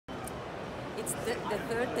It's the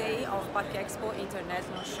third day of Expo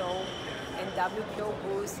International Show, and WPO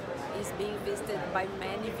booth is being visited by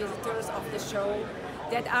many visitors of the show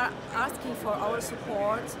that are asking for our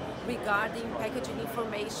support regarding packaging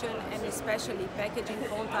information and especially packaging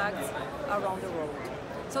contacts around the world.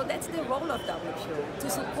 So that's the role of WPO, to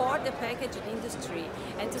support the packaging industry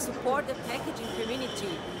and to support the packaging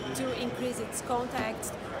community to increase its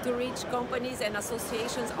contacts, to reach companies and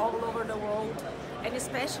associations all over the world, and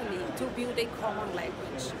especially to build a common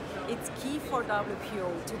language. It's key for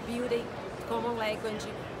WPO to build a common language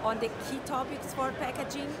on the key topics for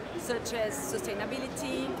packaging, such as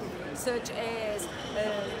sustainability, such as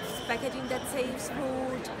packaging that saves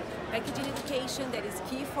food, packaging education that is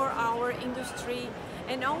key for our industry,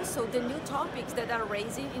 and also the new topics that are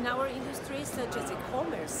raising in our industry, such as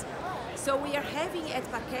e-commerce. So we are having at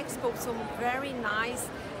Expo some very nice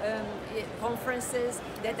conferences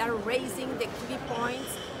that are raising the key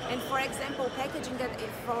points. And for example, packaging that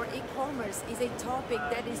for e-commerce is a topic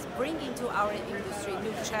that is bringing to our industry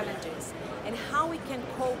new challenges and how we can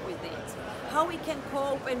cope with it, how we can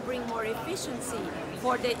cope and bring more efficiency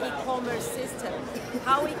for the e-commerce system,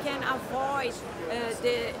 how we can avoid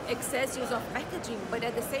the excess use of packaging, but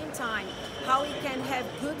at the same time, how we can have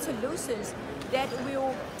good solutions that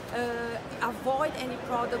will avoid any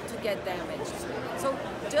product to get damaged. So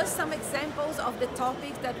just some examples of the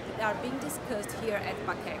topics that are being discussed here at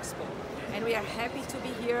Expo. And we are happy to be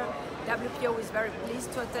here. WPO is very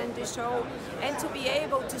pleased to attend the show and to be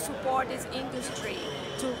able to support this industry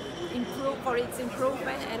to improve for its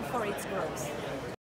improvement and for its growth.